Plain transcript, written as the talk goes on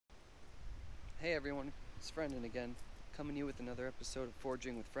Hey everyone, it's Friendan again, coming to you with another episode of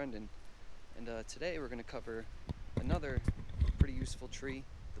Foraging with Friendan. And today we're going to cover another pretty useful tree,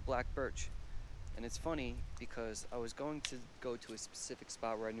 the black birch. And it's funny because I was going to go to a specific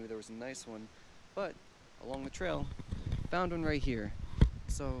spot where I knew there was a nice one, but along the trail, found one right here.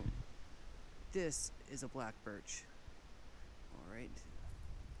 So this is a black birch. Alright,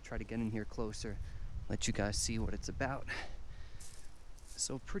 try to get in here closer, let you guys see what it's about.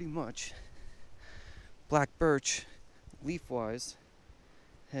 So pretty much, black birch, leaf-wise,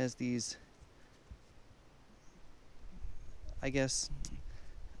 has these, I guess,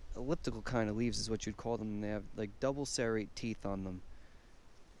 elliptical kind of leaves is what you'd call them. And they have like double serrate teeth on them.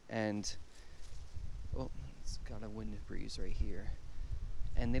 And, oh, it's got a wind breeze right here.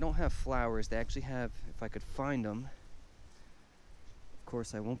 And they don't have flowers. They actually have, if I could find them, of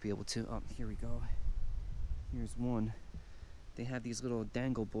course I won't be able to. Oh, here we go. Here's one. They have these little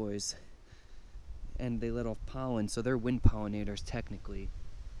dangle boys, and they let off pollen, so they're wind pollinators technically,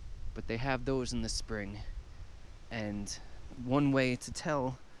 but they have those in the spring. And one way to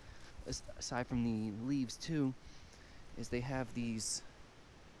tell, aside from the leaves too, is they have these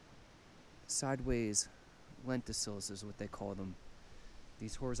sideways lenticils is what they call them,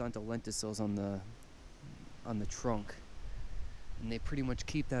 these horizontal lenticils on the trunk, and they pretty much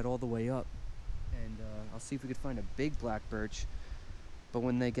keep that all the way up. And I'll see if we could find a big black birch, but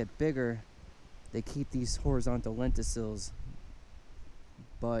when they get bigger, they keep these horizontal lenticils,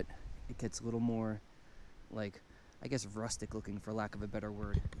 but it gets a little more, like, I guess rustic looking, for lack of a better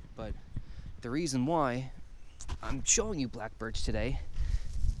word. But the reason why I'm showing you black birch today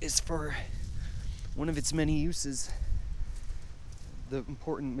is for one of its many uses, the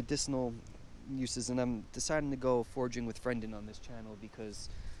important medicinal uses. And I'm deciding to go foraging with Friendan on this channel because,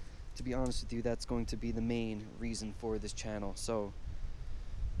 to be honest with you, that's going to be the main reason for this channel. So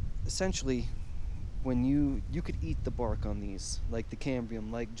essentially, when you could eat the bark on these, like the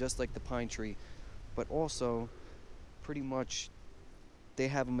cambium, just like the pine tree, but also pretty much they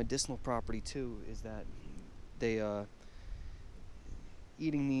have a medicinal property too, is that they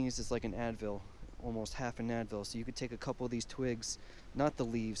eating these is like an Advil, almost half an Advil. So you could take a couple of these twigs, not the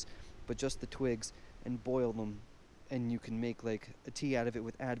leaves, but just the twigs, and boil them, and you can make like a tea out of it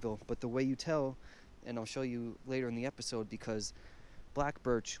with Advil. But the way you tell, and I'll show you later in the episode, because black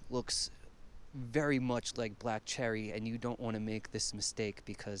birch looks very much like black cherry, and you don't want to make this mistake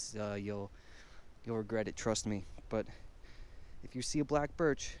because you'll regret it, trust me. But if you see a black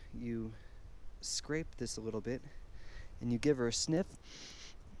birch, you scrape this a little bit and you give her a sniff,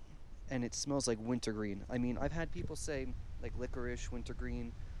 and it smells like wintergreen. I mean, I've had people say like licorice,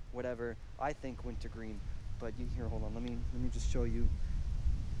 wintergreen, whatever. I think wintergreen, but here, hold on, let me just show you,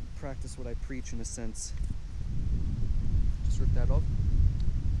 practice what I preach in a sense. Just rip that off.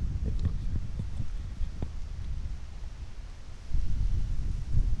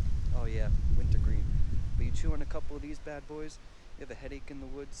 Oh yeah, wintergreen. But you chew on a couple of these bad boys, you have a headache in the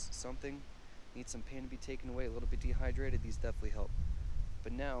woods, something, need some pain to be taken away, a little bit dehydrated, these definitely help.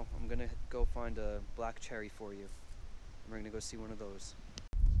 But now I'm gonna go find a black cherry for you. We're gonna go see one of those.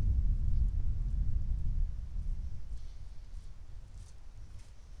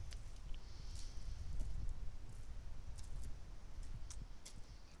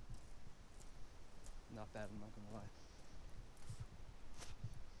 Not bad, I'm not gonna lie.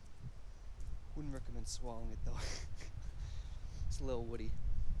 Wouldn't recommend swallowing it though. It's a little woody.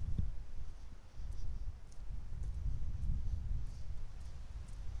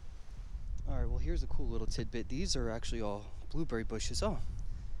 Alright, well here's a cool little tidbit. These are actually all blueberry bushes. Oh,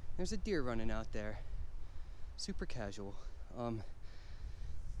 there's a deer running out there. Super casual.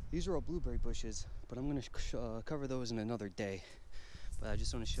 These are all blueberry bushes, but I'm gonna cover those in another day. But I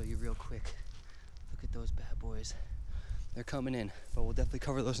just want to show you real quick. Look at those bad boys. They're coming in, but we'll definitely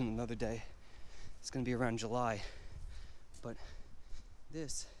cover those in another day. It's gonna be around July. But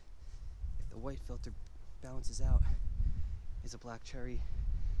this, if the white filter balances out, is a black cherry.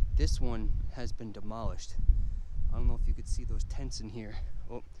 This one has been demolished. I don't know if you could see those tents in here.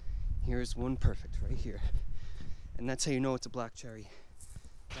 Oh, here's one perfect right here. And that's how you know it's a black cherry.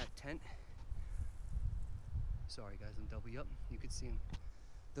 That tent, sorry guys, I'm doubly up, you could see them.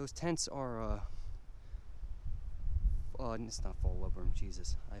 Those tents are, it's not fall webworm,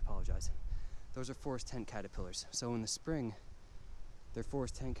 Jesus, I apologize. Those are forest tent caterpillars. So in the spring, they're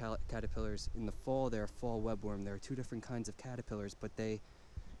forest tent caterpillars. In the fall, they're fall webworm. There are two different kinds of caterpillars, but they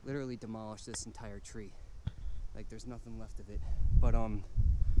literally demolished this entire tree. Like, there's nothing left of it. But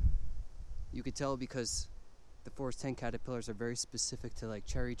you could tell because the forest tent caterpillars are very specific to like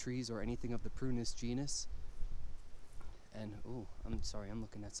cherry trees or anything of the Prunus genus. And, ooh, I'm sorry, I'm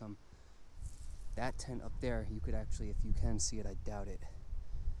looking at some That tent up there, you could actually, if you can see it, I doubt it,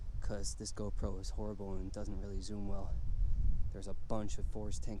 because this GoPro is horrible and doesn't really zoom well. There's a bunch of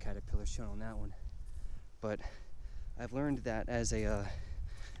forest tent caterpillars shown on that one. But I've learned that as a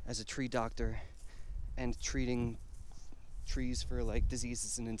tree doctor and treating trees for like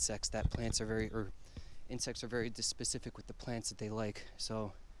diseases and insects, that insects are very specific with the plants that they like.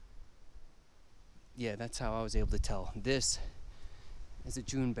 So yeah, that's how I was able to tell. This is a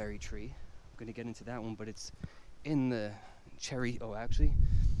Juneberry tree. I'm gonna get into that one, but it's in the cherry. Oh, actually,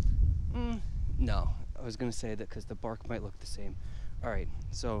 no. I was gonna say that because the bark might look the same. All right,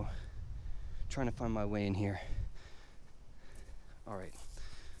 so trying to find my way in here. All right.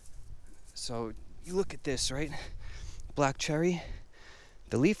 So you look at this, right? Black cherry.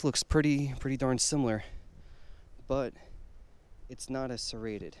 The leaf looks pretty darn similar, but it's not as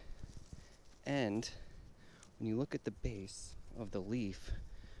serrated. And when you look at the base of the leaf,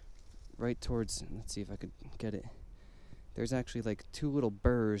 right towards, let's see if I could get it. There's actually like two little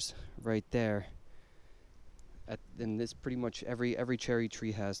burrs right there. And this pretty much every cherry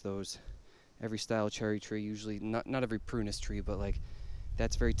tree has those. Every style cherry tree, usually not every prunus tree, but like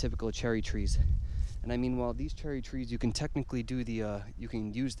that's very typical of cherry trees. And I mean, while these cherry trees, you can technically do you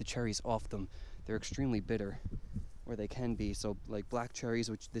can use the cherries off them. They're extremely bitter, or they can be. So like black cherries,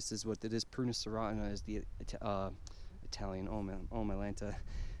 which this is what it is, Prunus serrata is the Italian. Oh my lenta,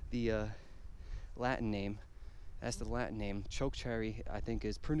 the Latin name. That's the Latin name. Choke cherry, I think,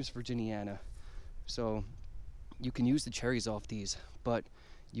 is Prunus virginiana. So you can use the cherries off these, but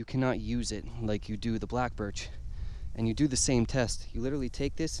you cannot use it like you do the black birch. And you do the same test. You literally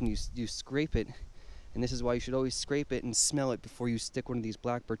take this and you scrape it, and this is why you should always scrape it and smell it before you stick one of these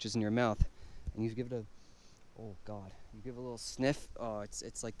black birches in your mouth. And you give it oh God, you give it a little sniff. Oh,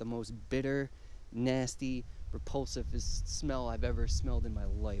 it's like the most bitter, nasty, repulsive smell I've ever smelled in my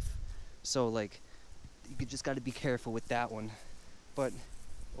life. So like, you just got to be careful with that one. But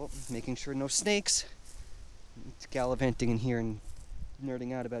making sure no snakes. It's gallivanting in here and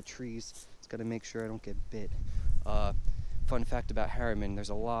nerding out about trees. It's got to make sure I don't get bit. Fun fact about Harriman, there's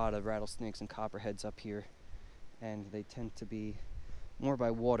a lot of rattlesnakes and copperheads up here, and they tend to be more by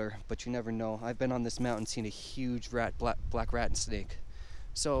water, but you never know. I've been on this mountain seen a huge black rattlesnake.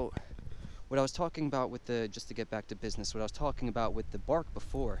 So what I was talking about with just to get back to business, what I was talking about with the bark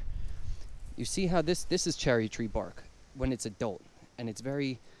before, you see how this is cherry tree bark when it's adult, and it's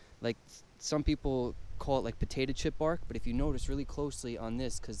very, like, some people call it like potato chip bark, but if you notice really closely on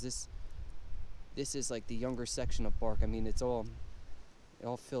this, because this is like the younger section of bark. I mean, it all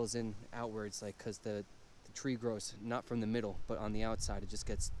fills in outwards, like, because the tree grows not from the middle, but on the outside. It just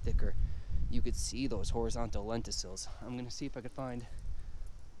gets thicker. You could see those horizontal lenticils. I'm gonna see if I could find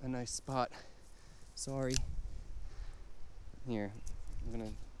a nice spot. Sorry. Here, I'm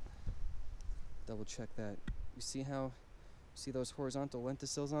gonna double check that. You see those horizontal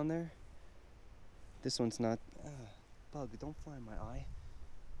lenticils on there? This one's not. Bug, don't fly in my eye.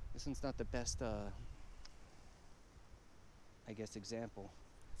 This one's not the best, I guess, example.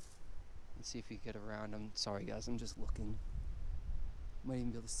 Let's see if you get around. I'm sorry, guys. I'm just looking. Might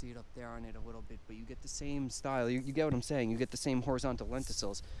even be able to see it up there on it a little bit, but you get the same style. You get what I'm saying. You get the same horizontal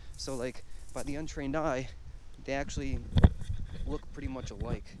lenticils. So, like, by the untrained eye, they actually look pretty much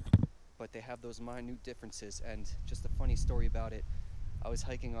alike, but they have those minute differences. And just a funny story about it. I was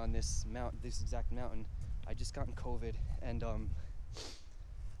hiking on this exact mountain. I just gotten COVID, and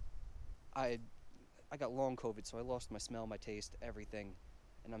I got long COVID, so I lost my smell, my taste, everything.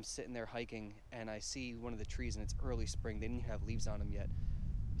 And I'm sitting there hiking, and I see one of the trees, and it's early spring. They didn't even have leaves on them yet.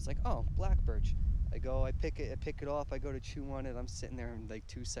 It's like, oh, black birch. I pick it off, I go to chew on it. I'm sitting there, and like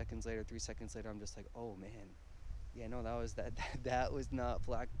 2 seconds later, 3 seconds later, I'm just like, oh man, yeah, no, that was not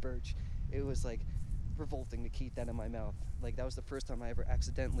black birch. It was like revolting to keep that in my mouth. Like, that was the first time I ever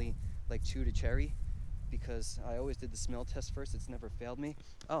accidentally like chewed a cherry, because I always did the smell test first. It's never failed me.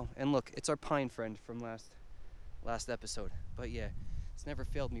 Oh, and look, it's our pine friend from last episode. But yeah, it's never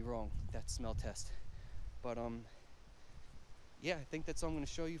failed me wrong, that smell test. But yeah, I think that's all I'm going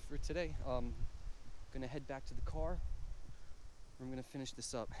to show you for today. Gonna head back to the car. I'm gonna finish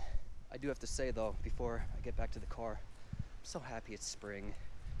this up. I do have to say though, before I get back to the car, I'm so happy it's spring.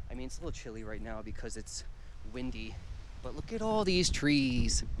 I mean, it's a little chilly right now because it's windy, but look at all these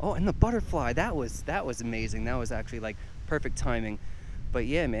trees. Oh, and the butterfly, that was amazing. That was actually like perfect timing. But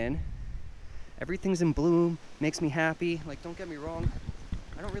yeah, man, everything's in bloom, makes me happy. Like, don't get me wrong,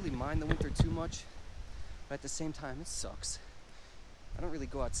 I don't really mind the winter too much, but at the same time, it sucks. I don't really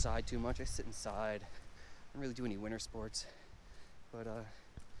go outside too much. I sit inside. I don't really do any winter sports. But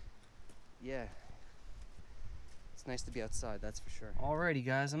yeah, It's nice to be outside, that's for sure. Alrighty,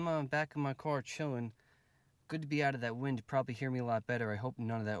 guys, I'm back in my car chilling. Good to be out of that wind. You probably hear me a lot better. I hope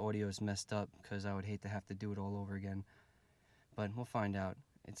none of that audio is messed up, because I would hate to have to do it all over again. But we'll find out.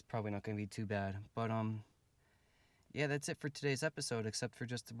 It's probably not going to be too bad. But, yeah, that's it for today's episode, except for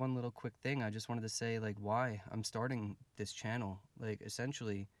just one little quick thing. I just wanted to say, like, why I'm starting this channel. Like,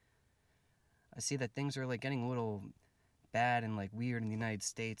 essentially, I see that things are, like, getting a little bad and, like, weird in the United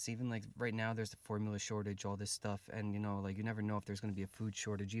States. Even, like, right now there's the formula shortage, all this stuff. And, you know, like, you never know if there's going to be a food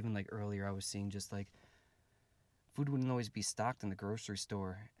shortage. Even, like, earlier I was seeing just, like, food wouldn't always be stocked in the grocery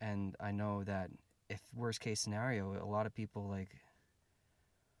store, and I know that if worst case scenario, a lot of people like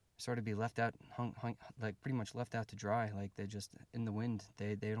sort of be left out, like pretty much left out to dry, like they're just in the wind.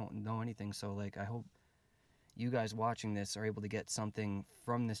 They don't know anything. So like I hope you guys watching this are able to get something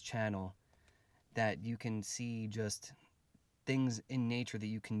from this channel that you can see just things in nature that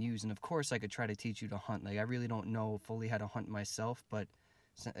you can use. And of course I could try to teach you to hunt. Like I really don't know fully how to hunt myself, but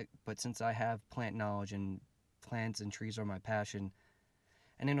since I have plant knowledge and plants and trees are my passion,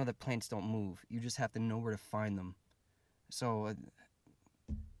 and I know that plants don't move. You just have to know where to find them. So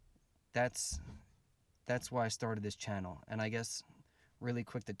that's why I started this channel. And I guess really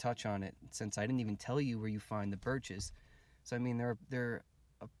quick to touch on it, since I didn't even tell you where you find the birches. So I mean they're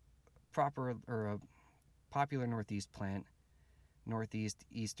a proper or a popular northeast plant, northeast,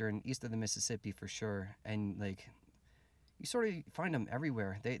 eastern, east of the Mississippi for sure, and like you sort of find them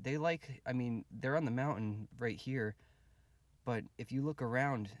everywhere. They like, I mean, they're on the mountain right here, but if you look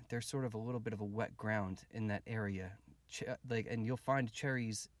around, there's sort of a little bit of a wet ground in that area. Like, and you'll find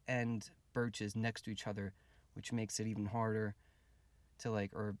cherries and birches next to each other, which makes it even harder to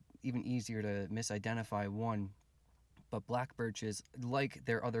like, or even easier to misidentify one. But black birches, like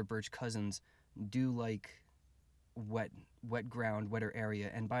their other birch cousins, do like wet ground, wetter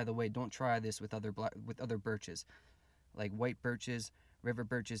area. And by the way, don't try this with other birches. Like white birches, river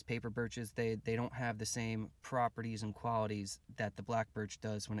birches, paper birches, they don't have the same properties and qualities that the black birch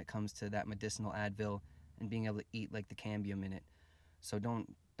does when it comes to that medicinal Advil and being able to eat like the cambium in it. So don't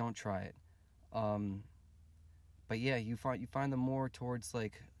try it. But yeah, you find them more towards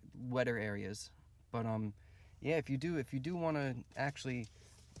like wetter areas. But yeah, if you do want to actually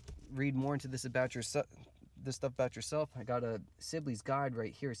read more into this about yourself, this stuff about yourself, I got a Sibley's guide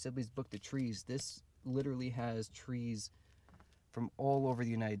right here, Sibley's Book to Trees. This literally has trees from all over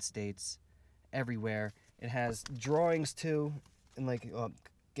the United States, everywhere. It has drawings too, and like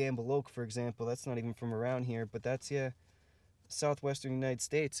Gamble Oak, for example. That's not even from around here, but that's, yeah, southwestern United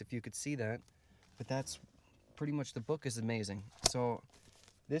States, if you could see that. But that's pretty much, the book is amazing. So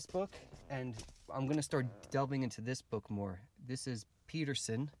this book, and I'm going to start delving into this book more. This is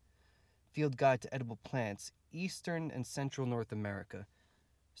Peterson, Field Guide to Edible Plants, Eastern and Central North America.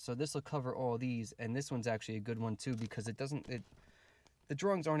 So this will cover all these, and this one's actually a good one too, because the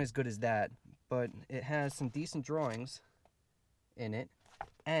drawings aren't as good as that, but it has some decent drawings in it,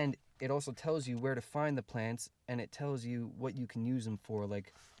 and it also tells you where to find the plants, and it tells you what you can use them for,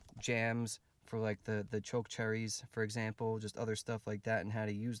 like jams for like the choke cherries, for example, just other stuff like that, and how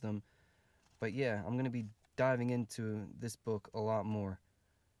to use them. But yeah, I'm going to be diving into this book a lot more.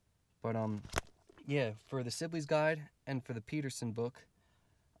 But yeah, for the Sibley's guide and for the Peterson book,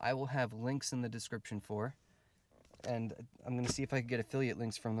 I will have links in the description for, and I'm going to see if I can get affiliate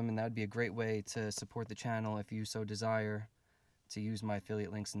links from them, and that would be a great way to support the channel if you so desire to use my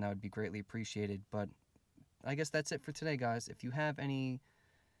affiliate links, and that would be greatly appreciated. But I guess that's it for today, guys. If you have any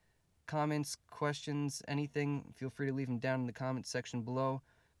comments, questions, anything, feel free to leave them down in the comment section below.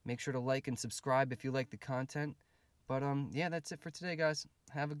 Make sure to like and subscribe if you like the content. But yeah, that's it for today, guys.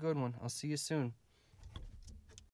 Have a good one. I'll see you soon.